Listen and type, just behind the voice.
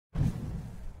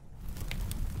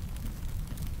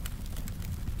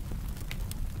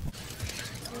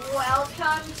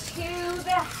Welcome to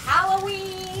the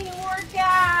Halloween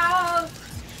workout.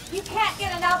 You can't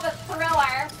get enough of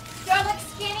Thriller. Do I look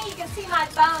skinny? You can see my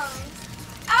bones.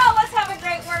 Oh, let's have a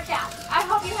great workout. I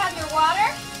hope you have your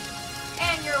water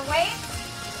and your weights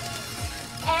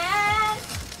and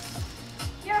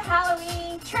your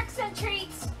Halloween tricks and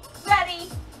treats ready.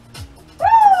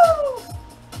 Woo!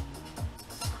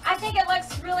 I think it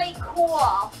looks really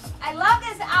cool. I love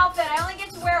this outfit. I only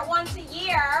get to wear it once a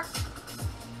year,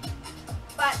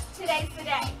 but today's the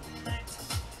day.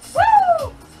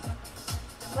 Woo!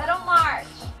 Little March.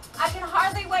 I can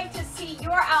hardly wait to see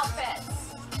your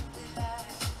outfits.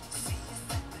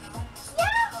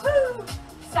 Yahoo!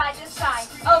 Side to side.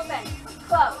 Open.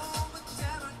 Close.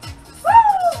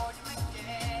 Woo!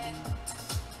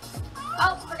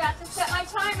 Oh, forgot to set my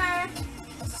timer.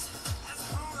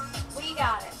 We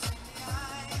got it.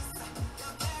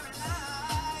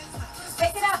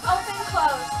 Pick it up. Open.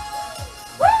 Close.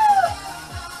 Woo!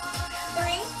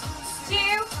 3, 2,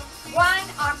 1.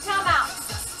 Arms come out.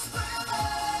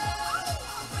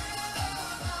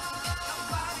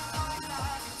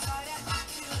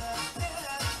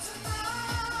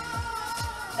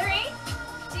 3,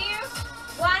 2,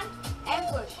 1, and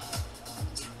push.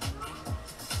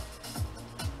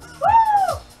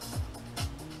 Woo!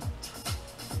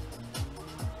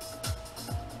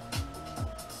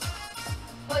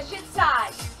 Push it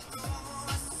side.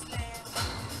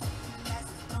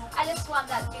 I just want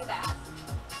that to do that.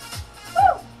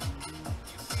 Woo!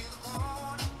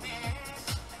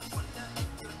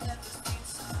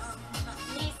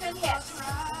 Knees and hips.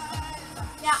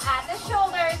 Now add the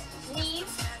shoulders.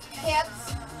 Knees, hips,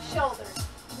 shoulders.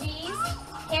 Knees,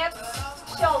 hips,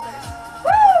 shoulders.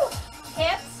 Woo!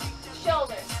 Hips,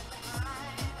 shoulders.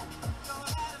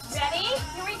 Ready?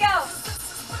 Here we go.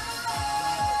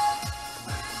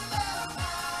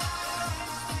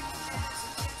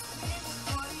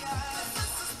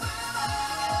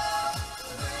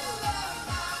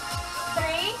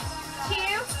 Three,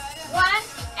 two, one,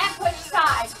 and push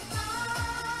side.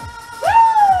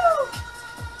 Woo!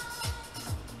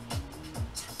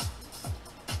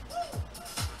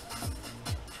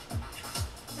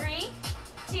 3,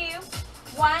 2,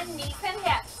 1, knees and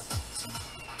hips.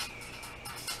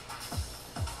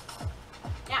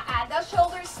 Now add those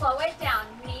shoulders, slow it down.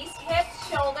 Knees, hips,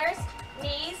 shoulders,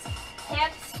 knees,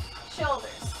 hips,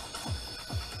 shoulders.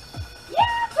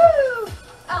 Yahoo!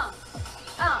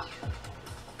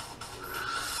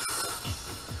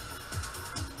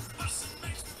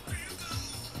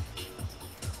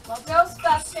 Well,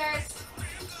 Ghostbusters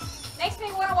makes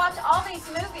me want to watch all these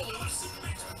movies.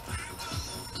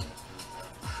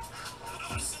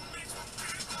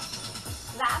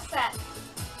 Last set.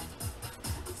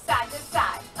 Side to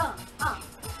side.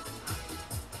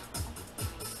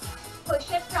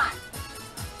 Push it front.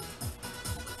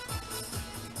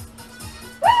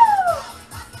 Woo!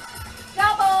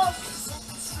 Double.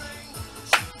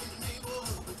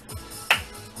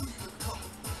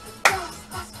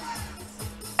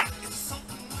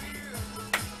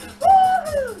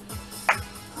 Woo!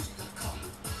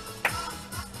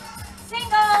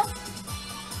 Single.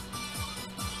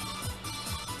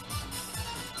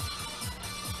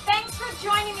 Thanks for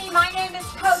joining me. My name is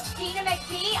Coach Dina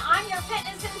McD. I'm your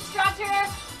fitness instructor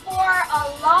for a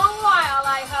long while,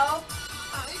 I hope.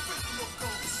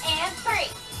 And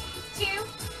 3, 2,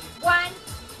 1,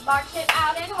 march it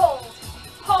out and hold.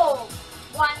 Hold.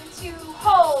 1, 2,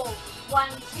 hold. 1,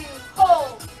 2,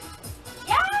 hold.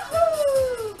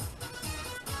 Yahoo!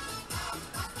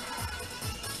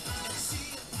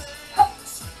 Up.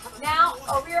 Now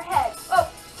over your head.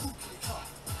 Up.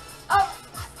 Up.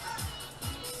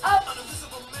 Up.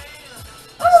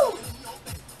 Ooh.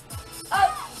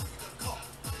 Up.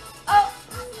 Up.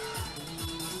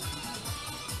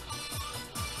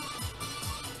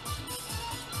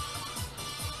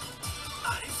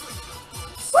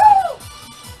 Woo!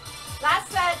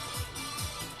 Last set.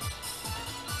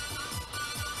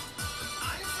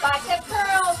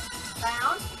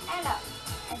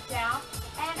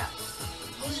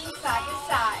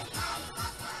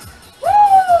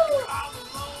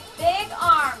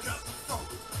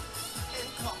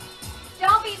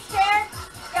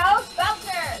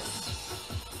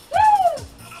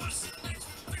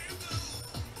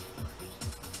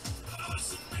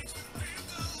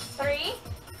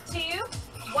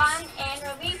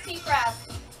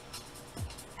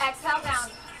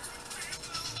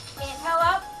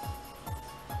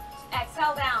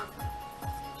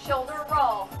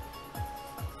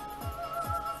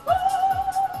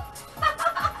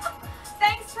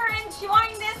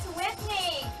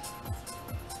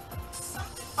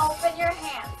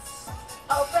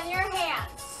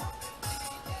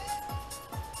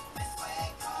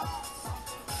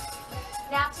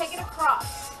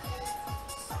 cross.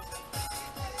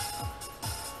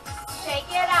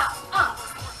 Shake it out.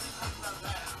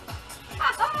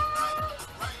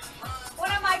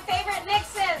 One of my favorite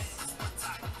mixes.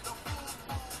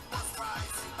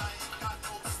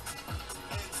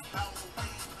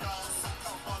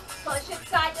 Push it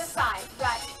side to side,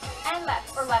 right and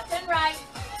left, or left and right.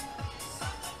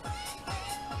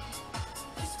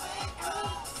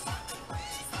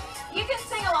 You can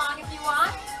sing along if you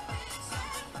want.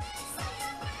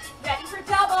 Ready for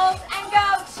doubles and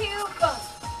go. 2, boom,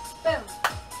 boom,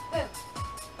 boom,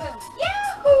 boom.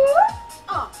 Yahoo!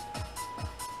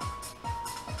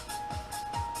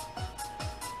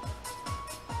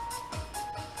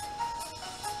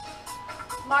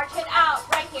 March it out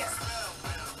right here.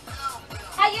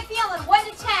 How you feeling? 1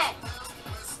 to 10.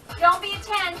 Don't be a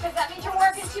 10 because that means you're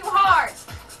working too hard.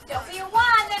 Don't be a 1,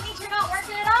 that means you're not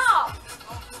working at all.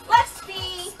 Let's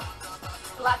be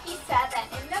lucky 7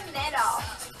 in the middle.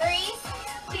 3,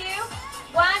 2,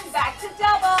 1. Back to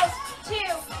doubles. 2.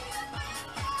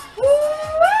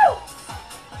 Woo!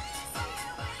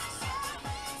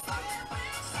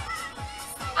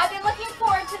 I've been looking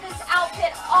forward to this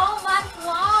outfit all month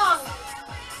long.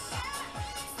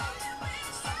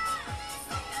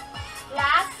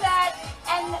 Last set,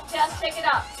 and just pick it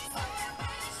up.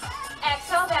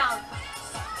 Exhale down.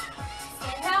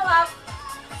 Inhale up.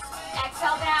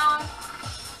 Exhale down.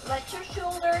 Let your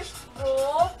shoulders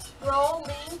roll, roll,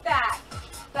 lean back.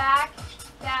 Back,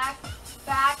 back,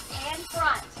 back, and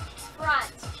front.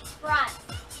 Front, front.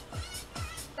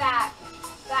 Back,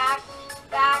 back,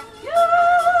 back.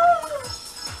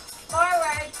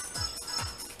 Forward.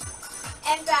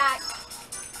 And back.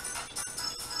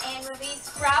 And release.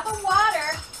 Grab a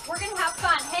water. We're going to have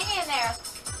fun. Hang in there.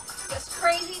 This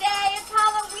crazy day. It's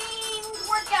Halloween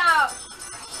workout.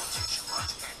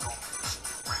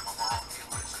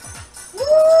 Woo!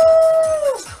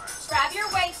 Grab your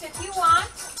weights if you want.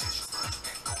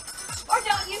 Or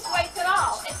don't use weights at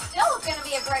all. It's still going to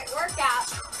be a great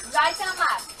workout. Right them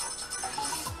up.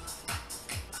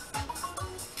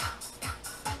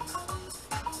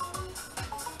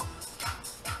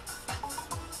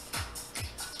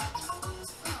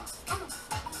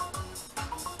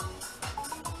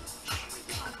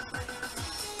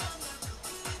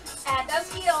 Add those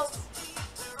heels.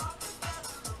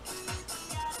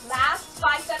 Last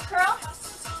bicep curl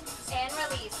and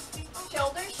release.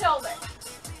 Shoulder, shoulder.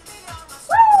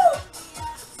 Woo!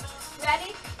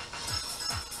 Ready?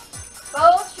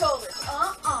 Both shoulders.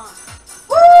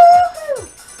 Woo!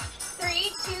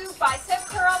 3, 2, bicep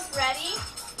curls. Ready?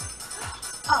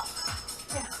 Up,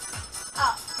 down,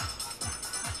 up.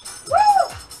 Woo!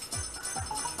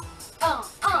 Woo!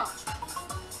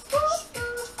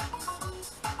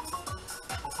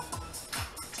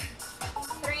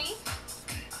 3,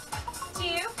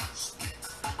 2,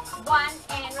 1,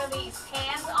 and release.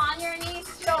 Hands on your knees,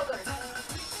 shoulders.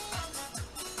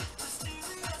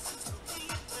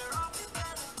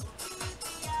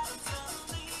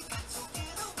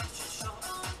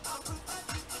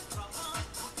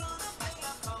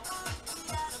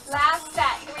 Last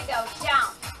set. Here we go.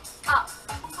 Down, up,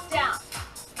 down,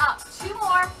 up. 2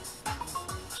 more.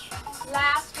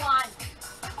 Last one.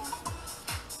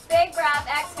 Big breath.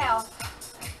 Exhale.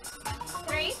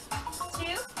 3,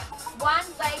 2, 1.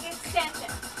 Leg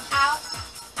extension. Out,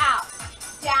 out,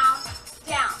 down,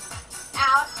 down,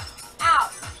 out,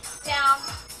 out, down,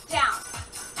 down,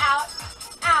 out,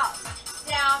 out,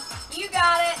 down. You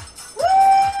got it.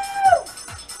 Woo!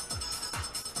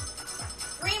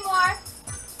 3 more.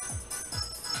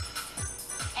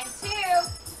 And 2.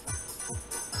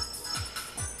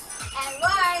 And 1.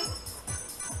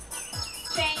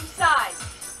 Change sides.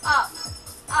 Up,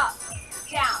 up,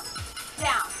 down,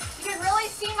 down. You can really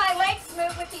see my legs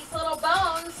move with these little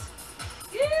bones.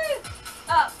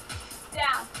 Up,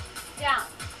 down, down,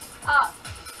 up,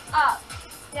 up,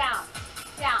 down,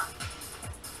 down.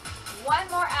 1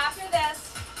 more after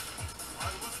this.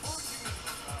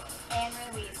 And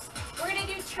release. We're going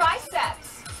to do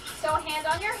triceps. So hand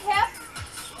on your hip,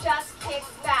 just kick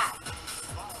back.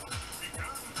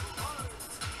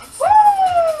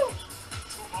 Woo!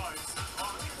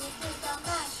 Thank you so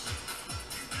much.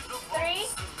 3,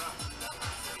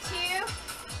 2,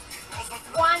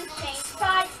 1. Change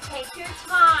sides. Take your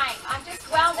time. I'm just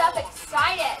wound up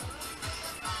excited.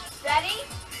 Ready?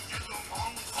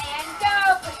 And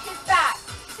go. Push it back.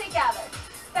 Together.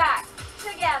 Back.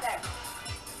 Together.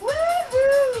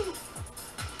 Woohoo!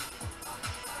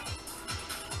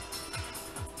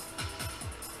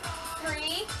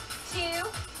 3, 2,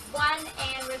 1,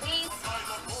 and release.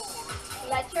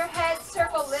 Let your head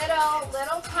circle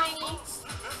little tiny.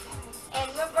 And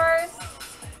reverse.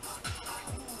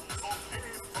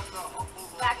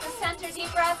 your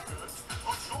deep breath.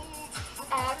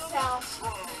 Exhale.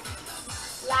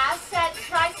 Last set,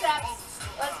 triceps.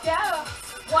 Let's go.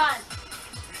 1,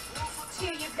 2,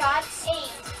 you've got 8,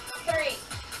 3,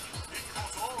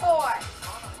 4,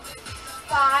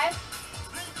 5,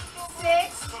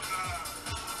 6,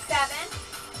 7,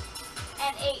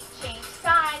 and 8. Change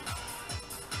sides.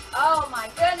 Oh my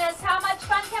goodness, how much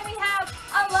fun can we have?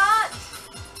 A lot.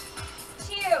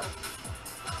 2,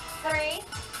 3,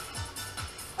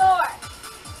 4,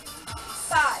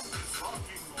 5,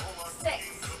 6,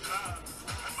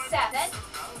 7,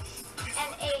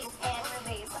 and 8, and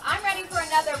release. I'm ready for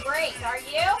another break. Are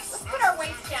you? Let's put our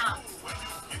weights down.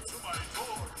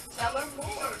 Tell her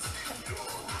more.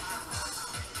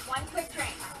 One quick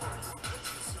drink.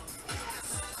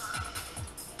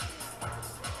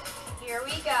 Here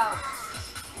we go.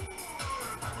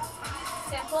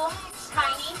 Simple,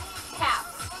 tiny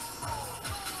taps.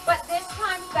 But this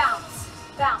time, bounce,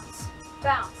 bounce,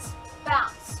 bounce,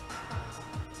 bounce.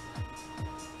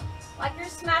 Like you're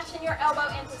smashing your elbow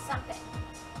into something.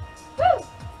 Woo!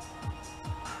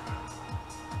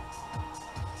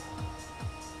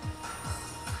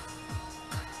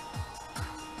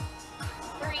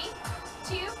 Three,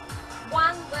 two,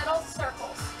 one, little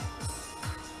circles.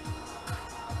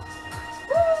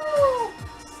 Woo!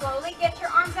 Slowly get your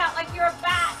arms out like you're a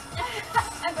bat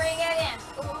and bring it in.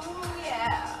 Ooh,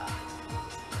 yeah.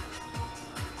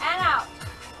 And out.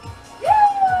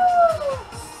 Woo!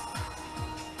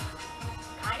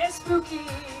 Kind of spooky.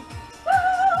 Woo!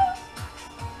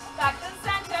 Back to the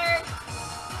center.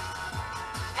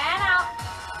 And out.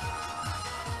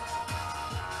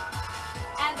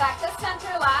 And back to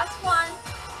center. Last one.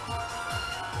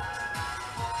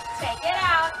 Take it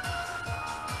out.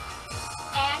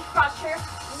 And cross your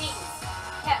knees,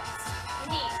 hips,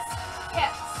 knees,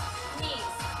 hips, knees,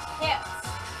 hips.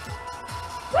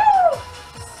 Woo!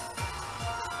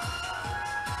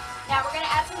 Now we're going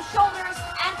to add some shoulders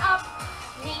and up.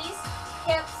 Knees,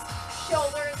 hips,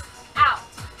 shoulders, out.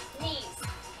 Knees,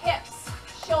 hips,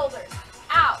 shoulders,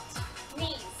 out.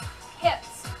 Knees,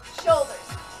 hips, shoulders,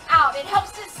 out. It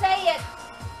helps to say it,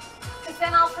 because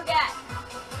then I'll forget.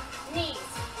 Knees,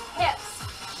 hips,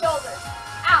 shoulders,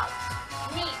 out.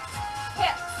 Knees,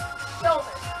 hips,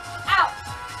 shoulders, out.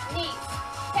 Knees,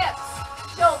 hips,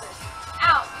 shoulders,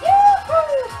 out.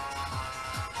 Yoo-hoo!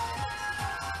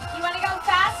 You want to go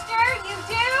faster? You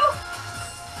do?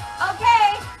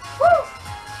 Okay. Woo!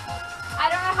 I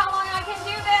don't know how long I can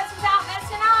do this without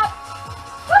messing up.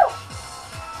 Woo!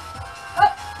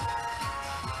 Up.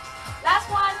 Last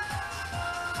one.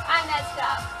 I messed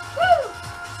up. Woo!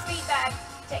 Speed bag.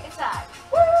 Take a side.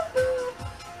 Woo-hoo!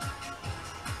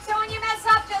 So when you mess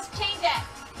up, just change it.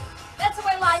 That's the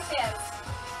way life is.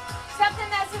 Something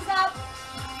messes up,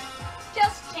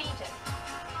 just change it.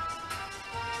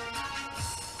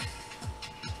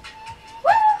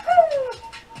 Woohoo!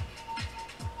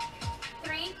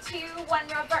 3, 2, 1,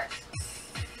 reverse.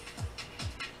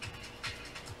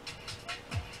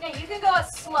 Now you can go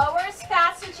as slow or as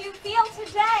fast as you feel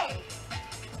today.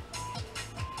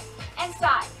 And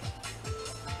side.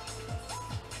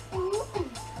 Ooh.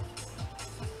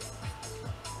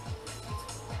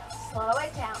 Slow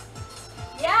it down.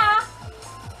 Yeah.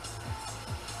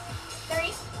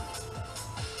 3,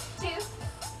 2,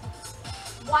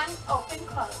 1, open,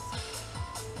 close.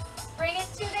 Bring it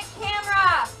to the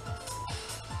camera.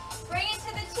 Bring it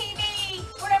to the TV,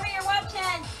 whatever you're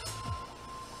watching.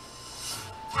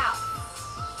 Out.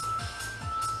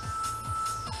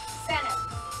 Center.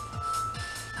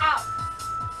 Out.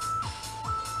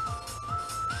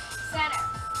 Center.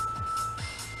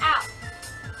 Out.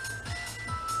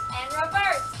 And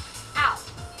reverse. Out.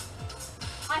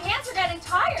 My hands are getting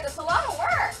tired. It's a lot of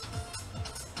work.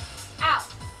 Out.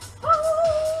 Woo!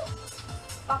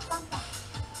 Bum, bum, bum.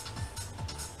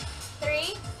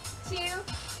 3, 2,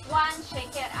 1.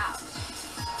 Shake it out.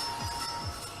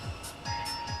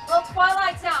 Little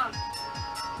twilight zone.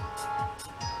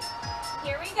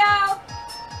 Here we go.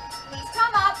 Knees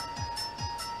come up.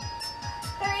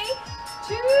 3,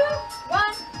 2,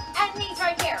 1. And knees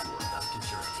right here.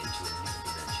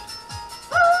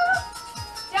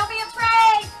 Don't be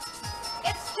afraid.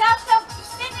 It's just a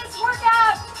fitness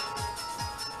workout.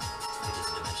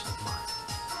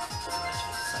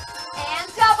 And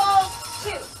doubles. 2.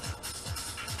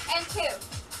 And 2.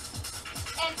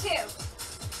 And 2.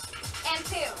 And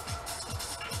 2.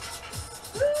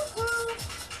 Woo-hoo.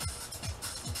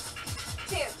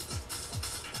 2.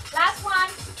 Last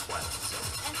one.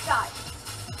 And side.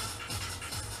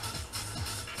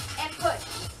 And push.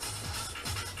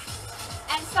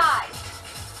 And side.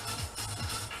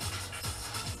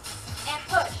 And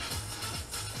push.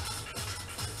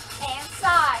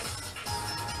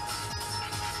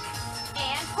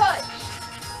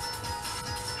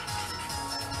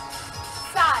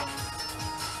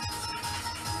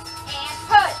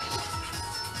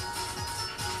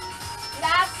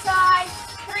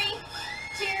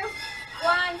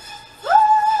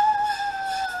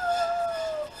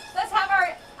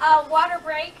 water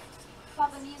break while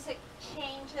the music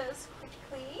changes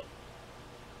quickly.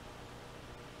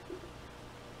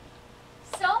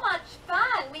 So much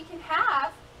fun we can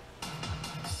have.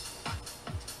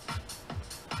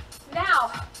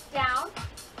 Now, down,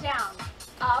 down,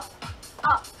 up,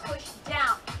 up, push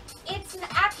down. It's an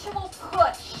actual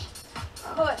push,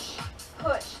 push,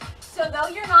 push. So though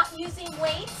you're not using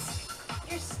weights,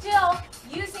 you're still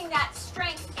using that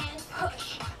strength and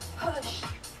push, push,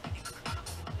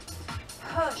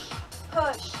 push,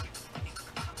 push.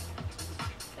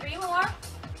 3 more,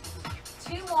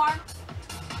 2 more.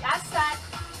 That's that.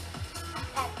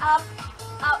 And up,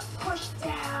 up, push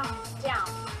down, down.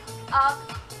 Up,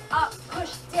 up,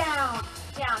 push down,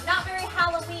 down. Not very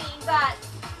Halloween, but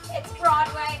it's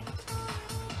Broadway.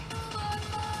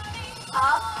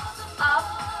 Up, up,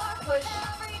 push,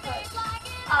 push.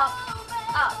 Up,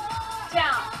 up,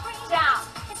 down, down.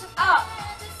 Up,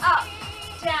 up,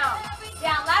 down,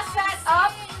 down. Last set.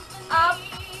 Up, up,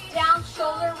 down,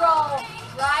 shoulder roll.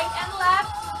 Right and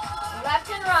left, left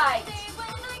and right.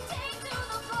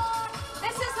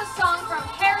 This is a song from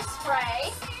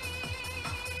Hairspray.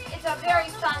 It's a very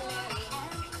fun movie.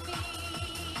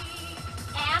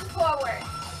 And forward.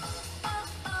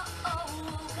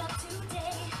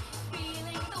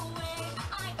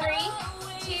 3,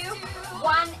 2,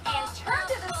 1, and turn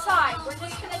to the side. We're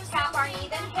just going to tap our knee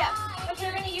then hip. But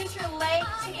you're going to use your leg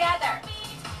together.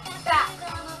 Back,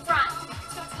 front.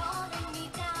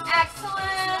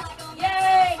 Excellent.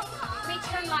 Yay. Let me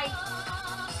turn my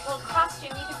little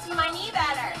costume. You can see my knee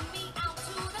better.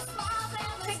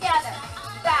 Together.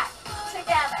 Back.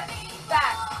 Together.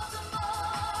 Back.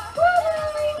 Woo!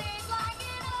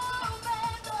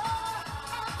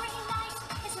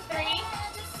 3,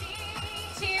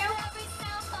 2,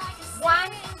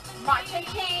 1. March and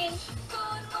change.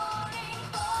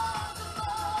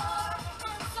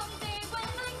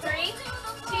 3,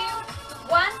 2,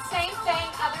 1. Same thing,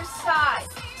 other side.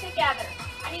 Together.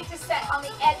 I need to sit on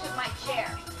the edge of my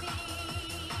chair.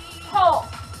 Pull,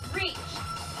 reach,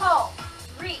 pull,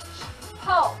 reach,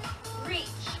 pull, reach.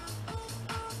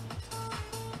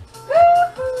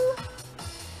 Woo-hoo.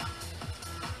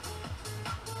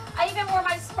 I even wore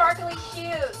my sparkly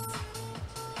shoes.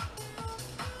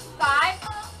 5,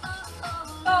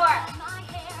 4,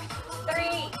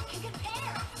 3,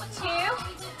 2,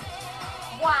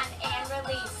 1, and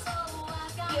release.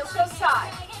 Heels go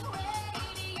side.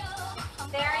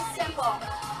 Very simple.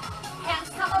 Hands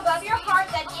come above your heart.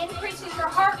 That increases your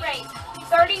heart rate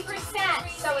 30%.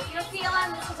 So if you're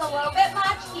feeling this is a little bit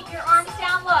much, keep your arms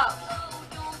down low.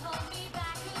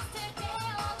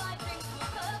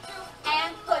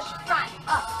 And push front,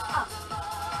 up, up.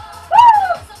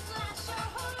 Woo!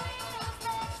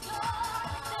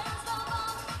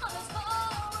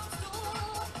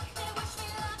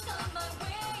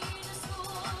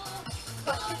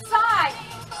 Push it side.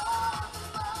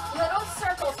 Little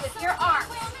circles with your arms.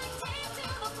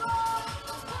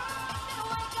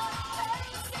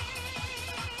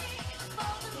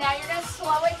 Now you're going to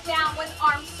slow it down with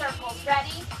arm circles.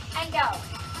 Ready? And go.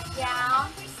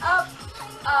 Down, up,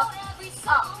 up,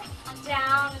 up.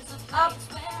 Down, up,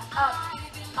 up,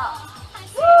 up.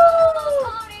 Woo!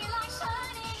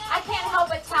 I can't help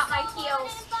but tap my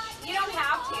heels. You don't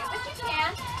have to, but you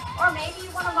can. Or maybe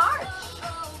you want to march.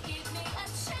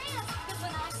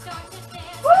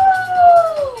 Woo!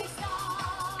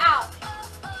 Out.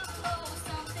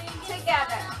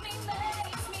 Together.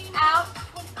 Out.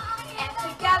 And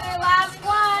together. Last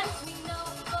one.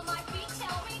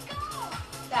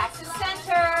 Back to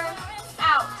center.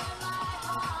 Out.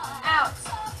 Out.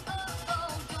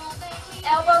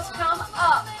 Elbows come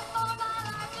up.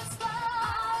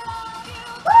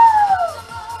 Woo!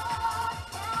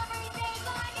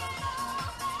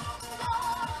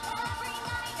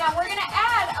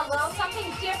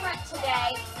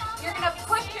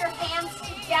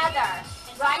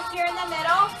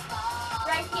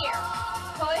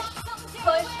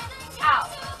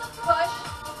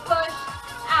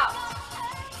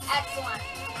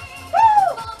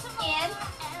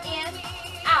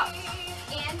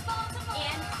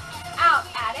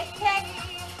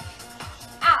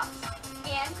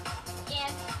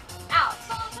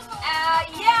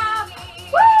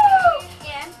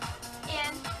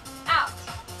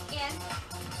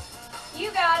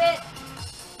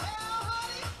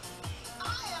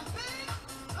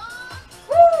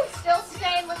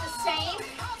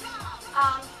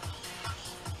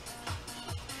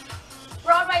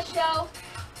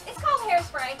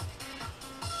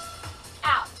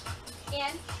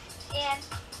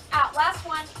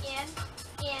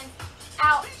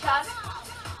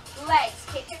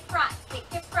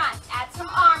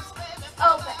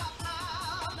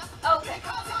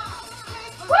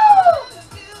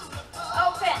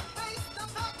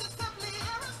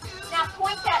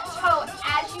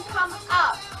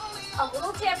 A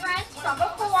little different from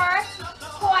before.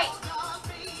 Point.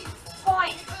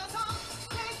 Point.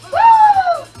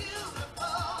 Woo!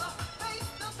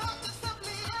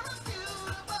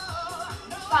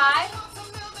 5,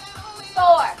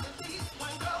 4,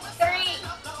 3,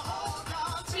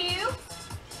 2,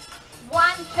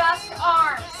 1. Just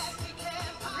arms.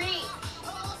 Reach.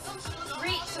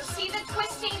 Reach. So see the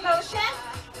twisting motion?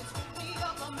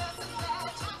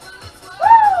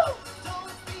 Woo!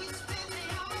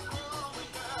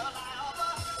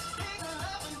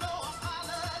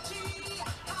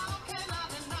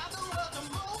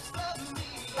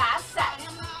 Last set.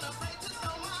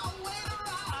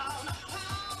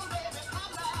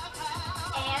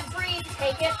 And breathe.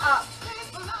 Take it up.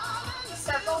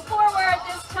 Circle forward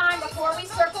this time before we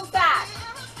circle back.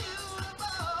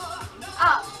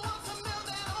 Up.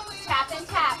 Tap and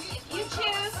tap if you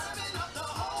choose.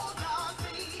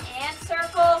 And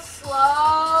circles,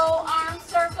 slow arm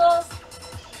circles.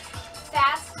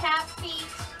 Fast tap feet.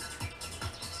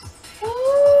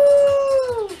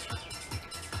 Woo!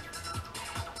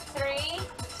 3,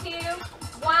 2,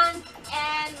 1,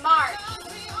 and march.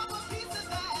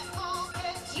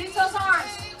 Use those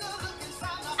arms.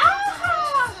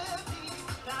 Ah!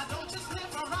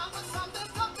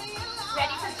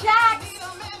 Ready for jacks?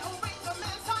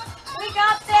 We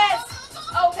got this.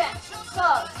 Open,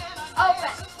 close,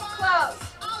 open, close.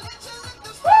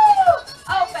 Woo!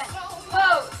 Open,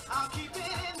 close.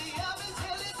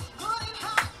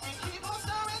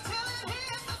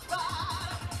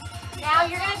 Now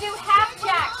you're going to do half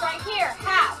jacks right here.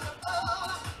 Half.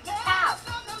 Half.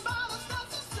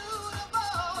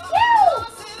 Woo!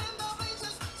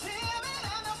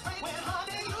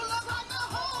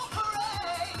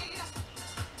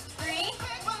 3,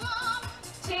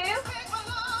 2,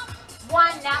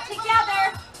 1. Now together.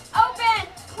 Open,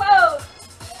 close.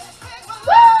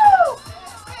 Woo!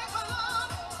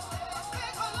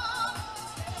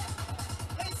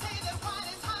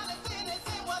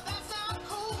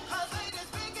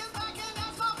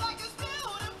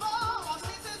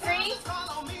 Three,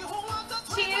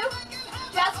 2,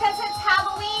 just because it's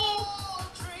Halloween.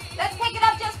 Let's pick it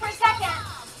up just for a second.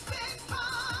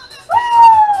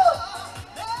 Woo!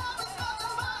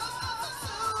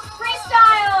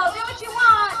 Freestyle, do what you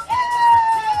want.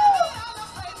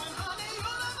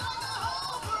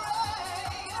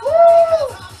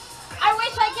 Woo! I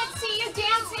wish I could see you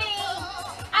dancing.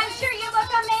 I'm sure you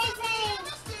look amazing.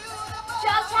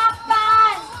 Just have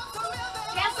fun.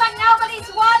 Dance like nobody's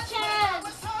watching.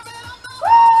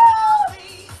 Woo!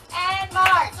 And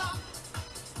march.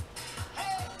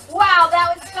 Wow,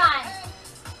 that was fun.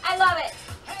 I love it.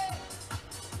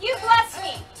 You bless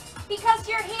me because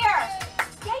you're here.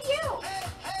 Yeah, you.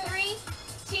 3,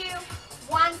 2,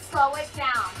 1. Slow it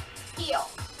down. Heel.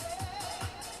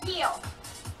 Heel.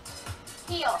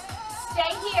 Heel.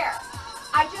 Stay here.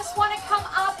 I just want to come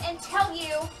up and tell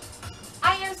you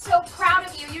I am so proud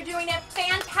of you. You're doing a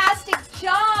fantastic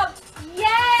job.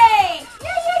 Yay!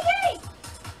 Yay, yay, yay!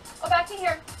 Go back to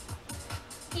here.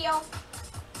 Heel.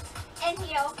 And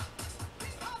heel.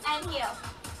 And heel.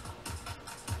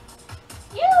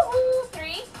 Yoo-hoo!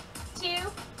 3, 2,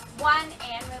 1,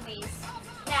 and release.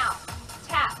 Now,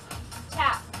 tap,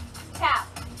 tap, tap.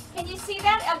 Can you see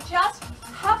that? I'm just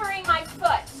hovering my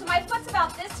foot. So my foot's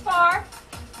about this far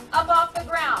up off the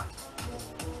ground.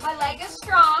 My leg is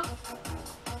strong,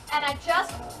 and I'm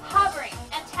just hovering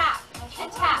and tap,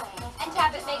 and tap, and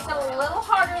tap. It makes it a little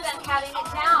harder than having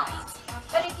it down.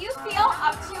 But if you feel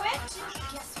up to it,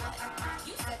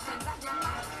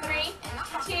 3,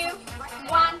 2,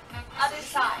 1, other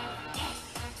side.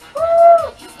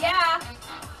 Woo! Yeah.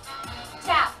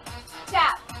 Tap,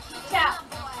 tap, tap,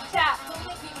 tap.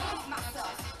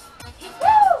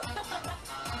 Woo!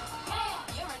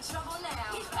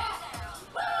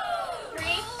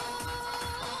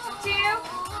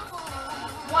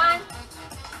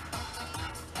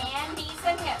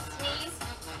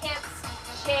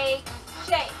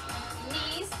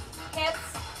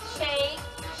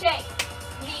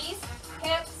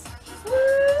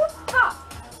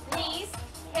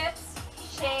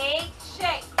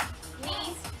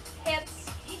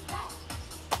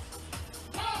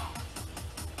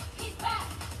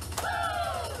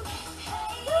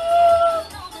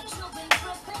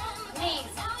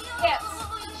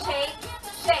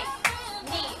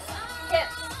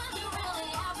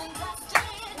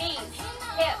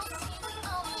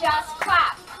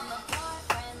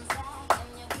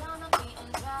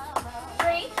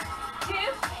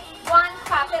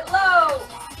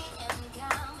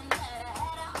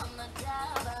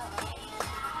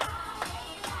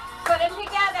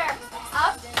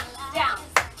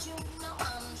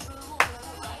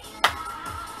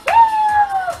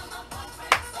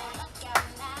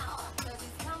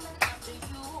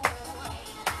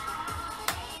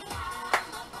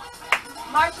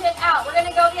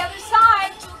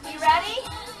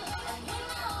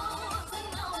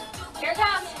 Here it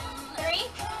comes. 3,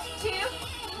 2,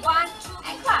 1,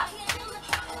 and clap.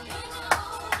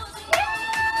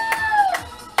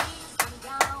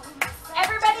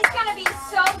 Everybody's gonna be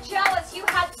so jealous. You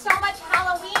had so much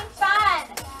Halloween fun.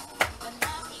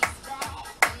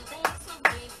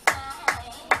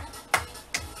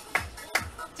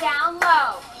 Down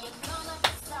low.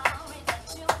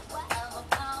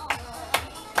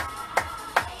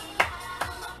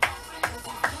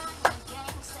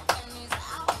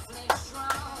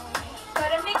 Put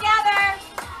them together.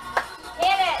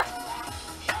 Hit it.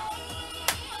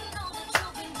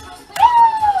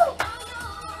 Woo!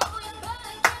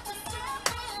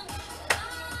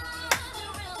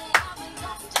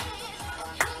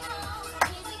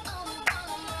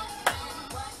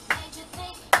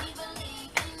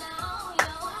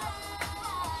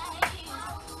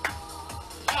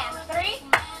 And 3,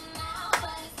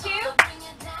 2,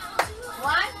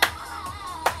 1.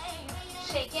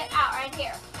 Shake it out right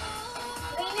here.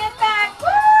 Lean it back. Woo!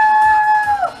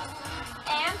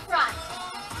 And front.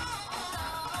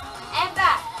 And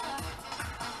back.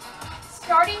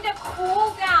 Starting to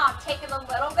cool down. Take it a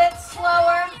little bit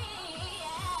slower.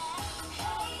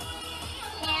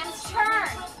 Hands turn.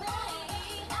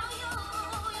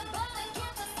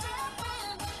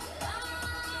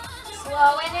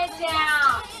 Slowing it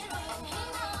down.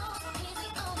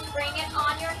 Bring it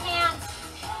on your hands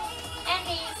and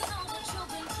knees.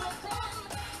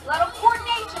 Little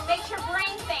coordination makes your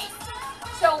brain think.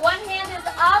 So one hand is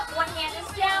up, one hand is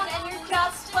down, and you're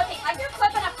just flipping, like you're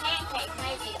flipping a pancake,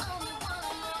 maybe.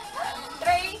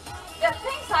 3, the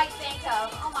things I think of,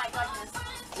 oh my goodness.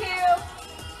 2,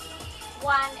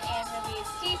 1, and release.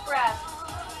 Deep breath.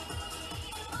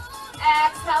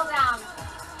 Exhale down.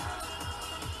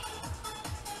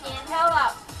 Inhale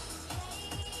up.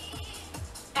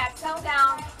 Exhale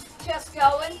down. Just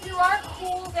going through our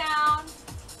cool down.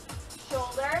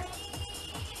 Shoulder,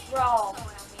 roll.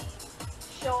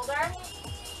 Shoulder,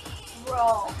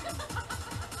 roll.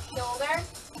 Shoulder,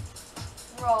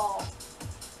 roll.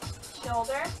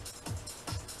 Shoulder,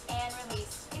 and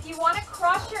release. If you want to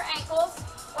cross your ankles,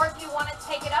 or if you want to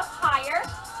take it up higher,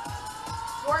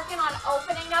 working on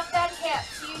opening up that hip.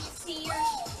 So you see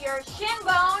your shin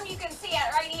bone, you can see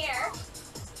it right here.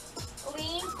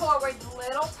 Lean forward,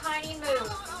 little tiny move.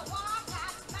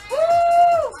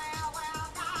 Woo!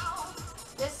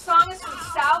 This song is from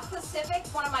South Pacific,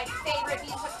 one of my favorite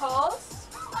musicals.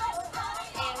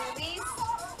 And release.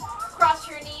 Cross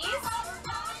your knees.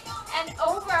 And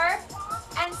over.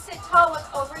 And sit tall, look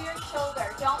over your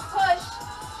shoulder. Don't push.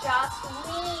 Just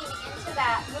lean into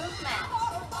that movement.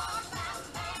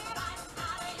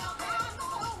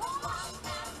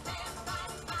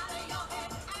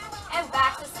 And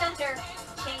back to center.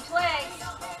 Change legs.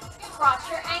 Cross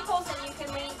your ankles and you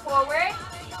can lean forward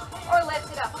or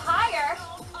lift it up higher.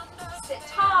 Sit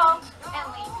tall and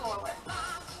lean forward.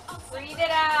 Breathe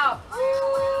it out.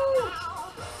 Woo!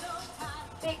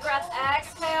 Big breath,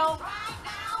 exhale.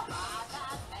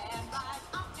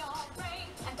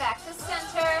 And back to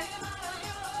center.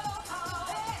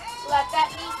 Let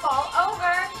that knee fall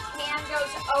over. Hand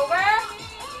goes over.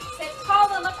 Sit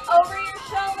tall and look over your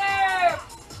shoulder.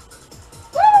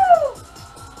 Woo!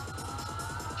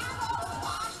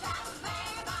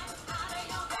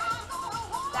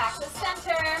 Back to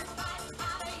center.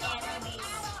 And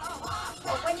release.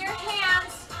 Open your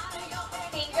hands.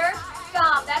 Finger,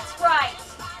 thumb. That's right.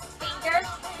 Finger,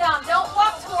 thumb. Don't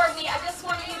walk toward me. I just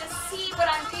want you to see what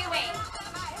I'm doing.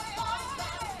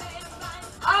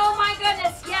 Oh my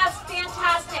goodness. Yes,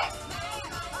 fantastic.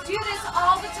 Do this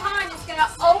all the time. It's going to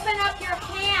open up your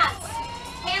hands.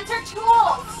 Hands are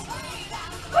tools.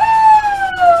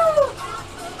 Woo!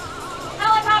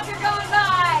 Helicopter going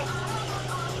by.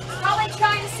 Probably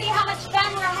trying to see how much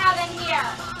fun we're having here.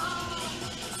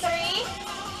 3,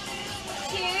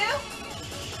 2,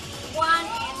 1,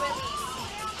 and release.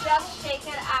 Just shake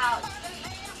it out.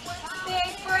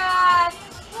 Big breath.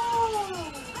 Woo.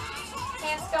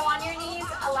 Hands go on your knees.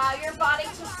 Allow your body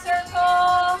to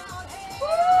circle.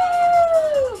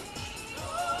 Woo!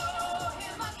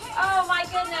 Oh my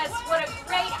goodness, what a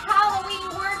great Halloween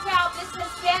workout this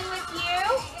has been with you.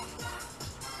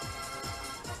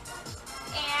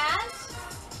 And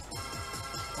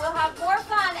we'll have more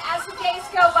fun as the days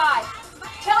go by.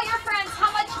 Tell your friends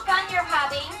how much fun you're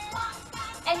having,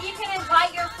 and you can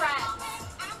invite your friends.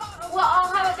 We'll all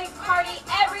have a big party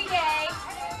every day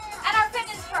at our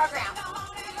fitness program.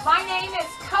 My name is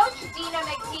Coach Dina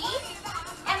McGee,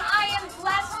 and I am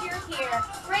blessed you're here.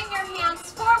 Bring your hands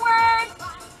forward.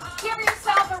 Give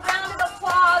yourself a round of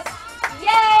applause.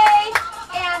 Yay!